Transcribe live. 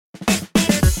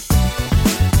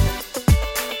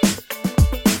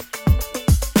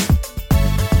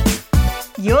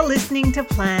listening to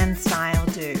Plan, Style,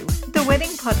 Do, the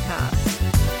wedding podcast.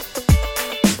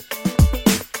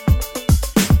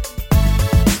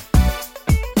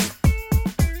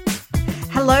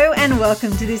 Hello and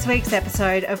welcome to this week's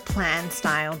episode of Plan,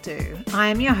 Style, Do. I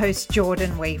am your host,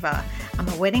 Jordan Weaver. I'm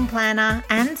a wedding planner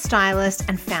and stylist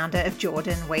and founder of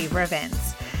Jordan Weaver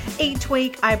Events. Each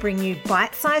week, I bring you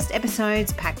bite-sized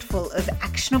episodes packed full of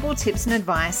actionable tips and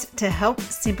advice to help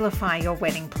simplify your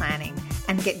wedding planning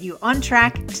and get you on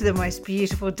track to the most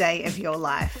beautiful day of your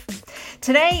life.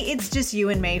 Today, it's just you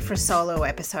and me for a solo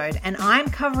episode, and I'm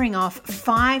covering off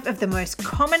 5 of the most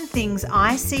common things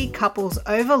I see couples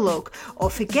overlook or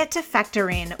forget to factor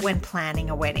in when planning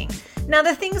a wedding. Now,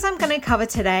 the things I'm going to cover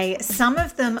today, some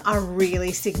of them are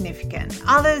really significant.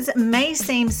 Others may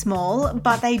seem small,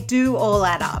 but they do all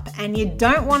add up, and you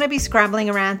don't want to be scrabbling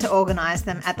around to organize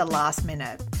them at the last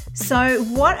minute. So,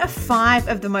 what are 5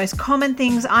 of the most common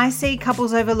things I see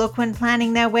couples overlook when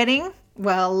planning their wedding?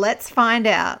 Well, let's find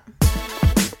out.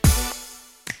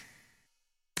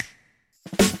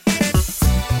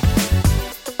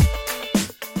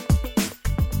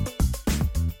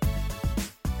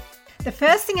 The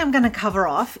first thing I'm going to cover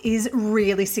off is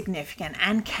really significant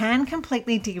and can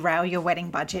completely derail your wedding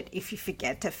budget if you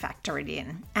forget to factor it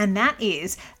in. And that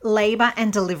is labor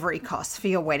and delivery costs for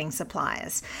your wedding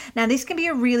suppliers. Now, this can be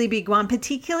a really big one,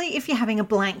 particularly if you're having a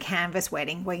blank canvas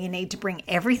wedding where you need to bring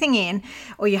everything in,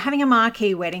 or you're having a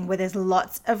marquee wedding where there's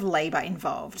lots of labor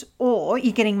involved, or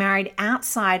you're getting married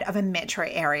outside of a metro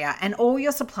area and all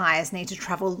your suppliers need to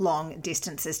travel long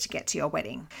distances to get to your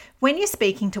wedding. When you're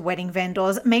speaking to wedding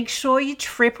vendors, make sure you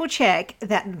triple check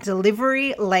that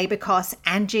delivery, labor costs,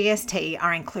 and GST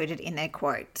are included in their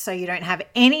quote so you don't have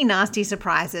any nasty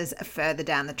surprises further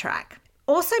down the track.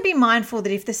 Also be mindful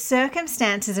that if the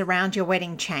circumstances around your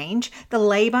wedding change, the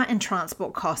labor and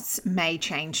transport costs may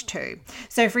change too.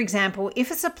 So for example,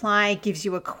 if a supplier gives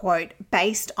you a quote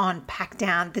based on pack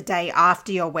down the day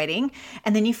after your wedding,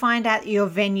 and then you find out your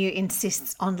venue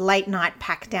insists on late night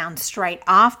pack down straight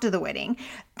after the wedding,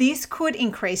 this could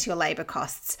increase your labor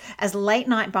costs, as late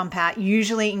night bump out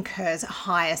usually incurs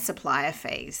higher supplier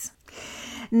fees.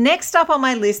 Next up on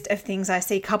my list of things I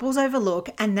see couples overlook,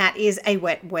 and that is a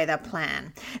wet weather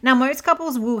plan. Now, most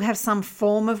couples will have some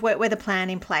form of wet weather plan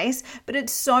in place, but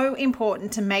it's so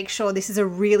important to make sure this is a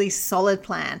really solid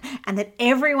plan and that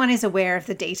everyone is aware of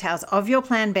the details of your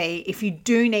plan B if you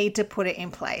do need to put it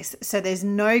in place, so there's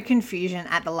no confusion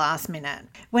at the last minute.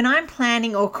 When I'm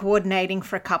planning or coordinating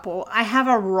for a couple, I have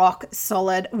a rock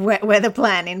solid wet weather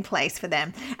plan in place for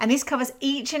them, and this covers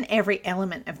each and every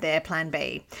element of their plan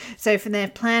B. So from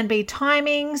their plan B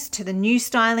timings to the new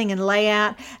styling and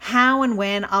layout, how and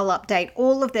when I'll update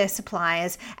all of their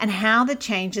suppliers, and how the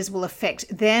changes will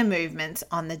affect their movements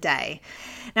on the day.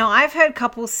 Now, I've heard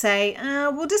couples say,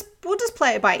 we'll just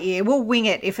play it by ear. We'll wing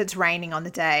it if it's raining on the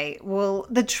day. Well,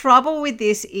 the trouble with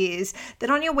this is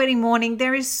that on your wedding morning,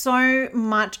 there is so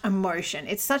much emotion.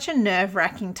 It's such a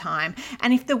nerve-wracking time.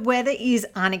 And if the weather is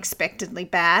unexpectedly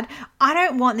bad, I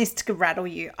don't want this to rattle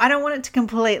you. I don't want it to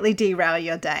completely derail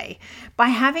your day. By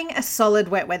having a solid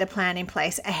wet weather plan in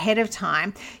place ahead of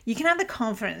time, you can have the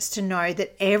confidence to know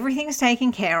that everything's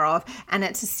taken care of, and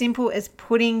it's as simple as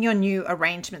putting your new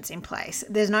arrangements in place.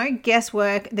 There's no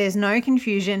guesswork, there's no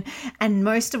confusion, and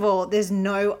most of all, there's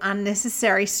no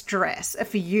unnecessary stress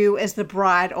for you as the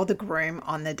bride or the groom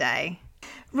on the day.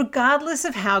 Regardless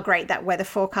of how great that weather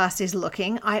forecast is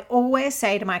looking, I always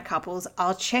say to my couples,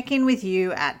 I'll check in with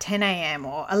you at 10 a.m.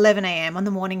 or 11 a.m. on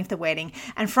the morning of the wedding,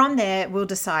 and from there, we'll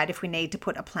decide if we need to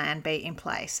put a plan B in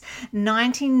place.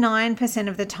 99%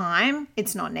 of the time,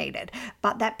 it's not needed,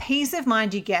 but that peace of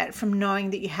mind you get from knowing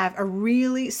that you have a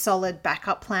really solid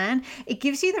backup plan, it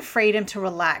gives you the freedom to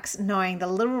relax knowing the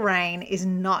little rain is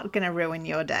not going to ruin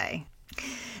your day.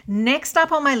 Next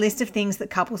up on my list of things that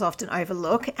couples often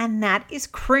overlook, and that is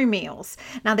crew meals.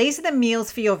 Now, these are the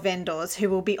meals for your vendors who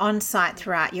will be on site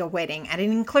throughout your wedding, and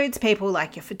it includes people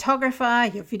like your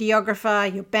photographer, your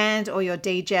videographer, your band or your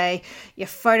DJ, your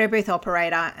photo booth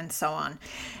operator, and so on.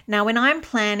 Now, when I'm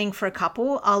planning for a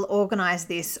couple, I'll organize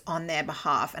this on their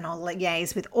behalf, and I'll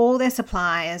liaise with all their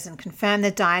suppliers and confirm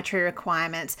their dietary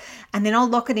requirements, and then I'll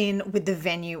lock it in with the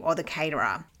venue or the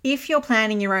caterer. If you're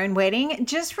planning your own wedding,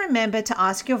 just remember to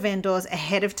ask your vendors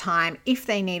ahead of time if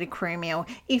they need a crew meal,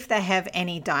 if they have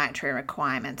any dietary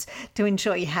requirements, to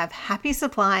ensure you have happy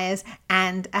suppliers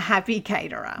and a happy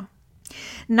caterer.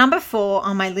 Number 4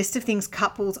 on my list of things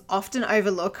couples often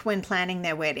overlook when planning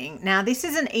their wedding. Now, this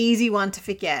is an easy one to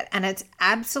forget, and it's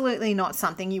absolutely not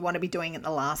something you want to be doing at the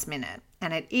last minute,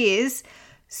 and it is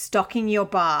Stocking your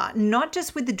bar, not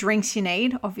just with the drinks you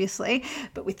need, obviously,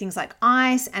 but with things like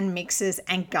ice and mixers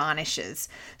and garnishes.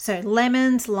 So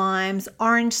lemons, limes,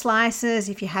 orange slices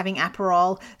if you're having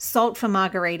Aperol, salt for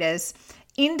margaritas.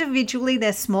 Individually,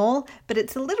 they're small, but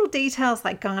it's the little details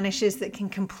like garnishes that can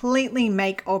completely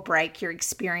make or break your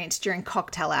experience during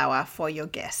cocktail hour for your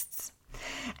guests.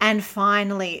 And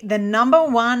finally, the number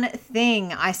one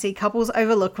thing I see couples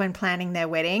overlook when planning their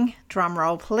wedding, drum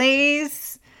roll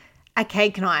please, a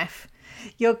cake knife.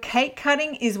 Your cake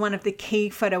cutting is one of the key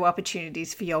photo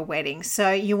opportunities for your wedding.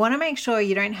 So you want to make sure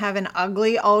you don't have an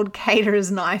ugly old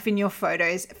caterer's knife in your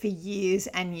photos for years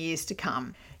and years to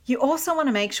come. You also want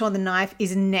to make sure the knife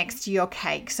is next to your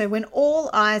cake. So when all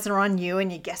eyes are on you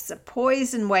and your guests are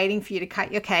poised and waiting for you to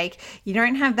cut your cake, you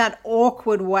don't have that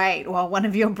awkward wait while one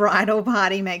of your bridal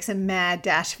party makes a mad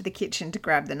dash for the kitchen to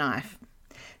grab the knife.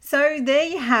 So there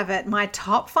you have it, my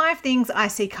top 5 things I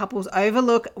see couples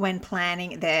overlook when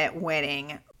planning their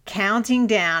wedding. Counting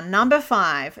down, number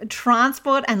 5,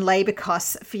 transport and labor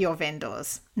costs for your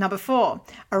vendors. Number 4,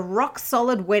 a rock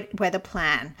solid weather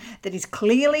plan that is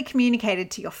clearly communicated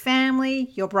to your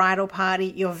family, your bridal party,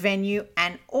 your venue,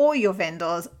 and all your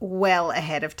vendors well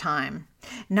ahead of time.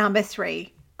 Number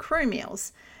 3, crew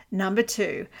meals. Number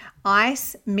 2,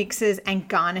 ice, mixers, and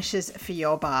garnishes for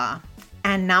your bar.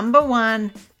 And number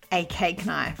 1, a cake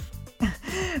knife.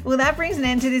 Well, that brings an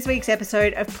end to this week's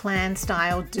episode of Plan,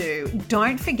 Style, Do.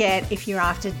 Don't forget, if you're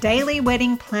after daily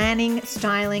wedding planning,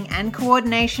 styling, and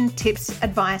coordination tips,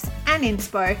 advice, and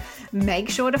inspo, make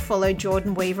sure to follow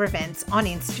Jordan Weaver Events on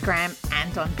Instagram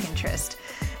and on Pinterest.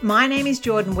 My name is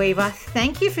Jordan Weaver.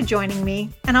 Thank you for joining me,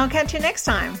 and I'll catch you next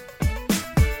time.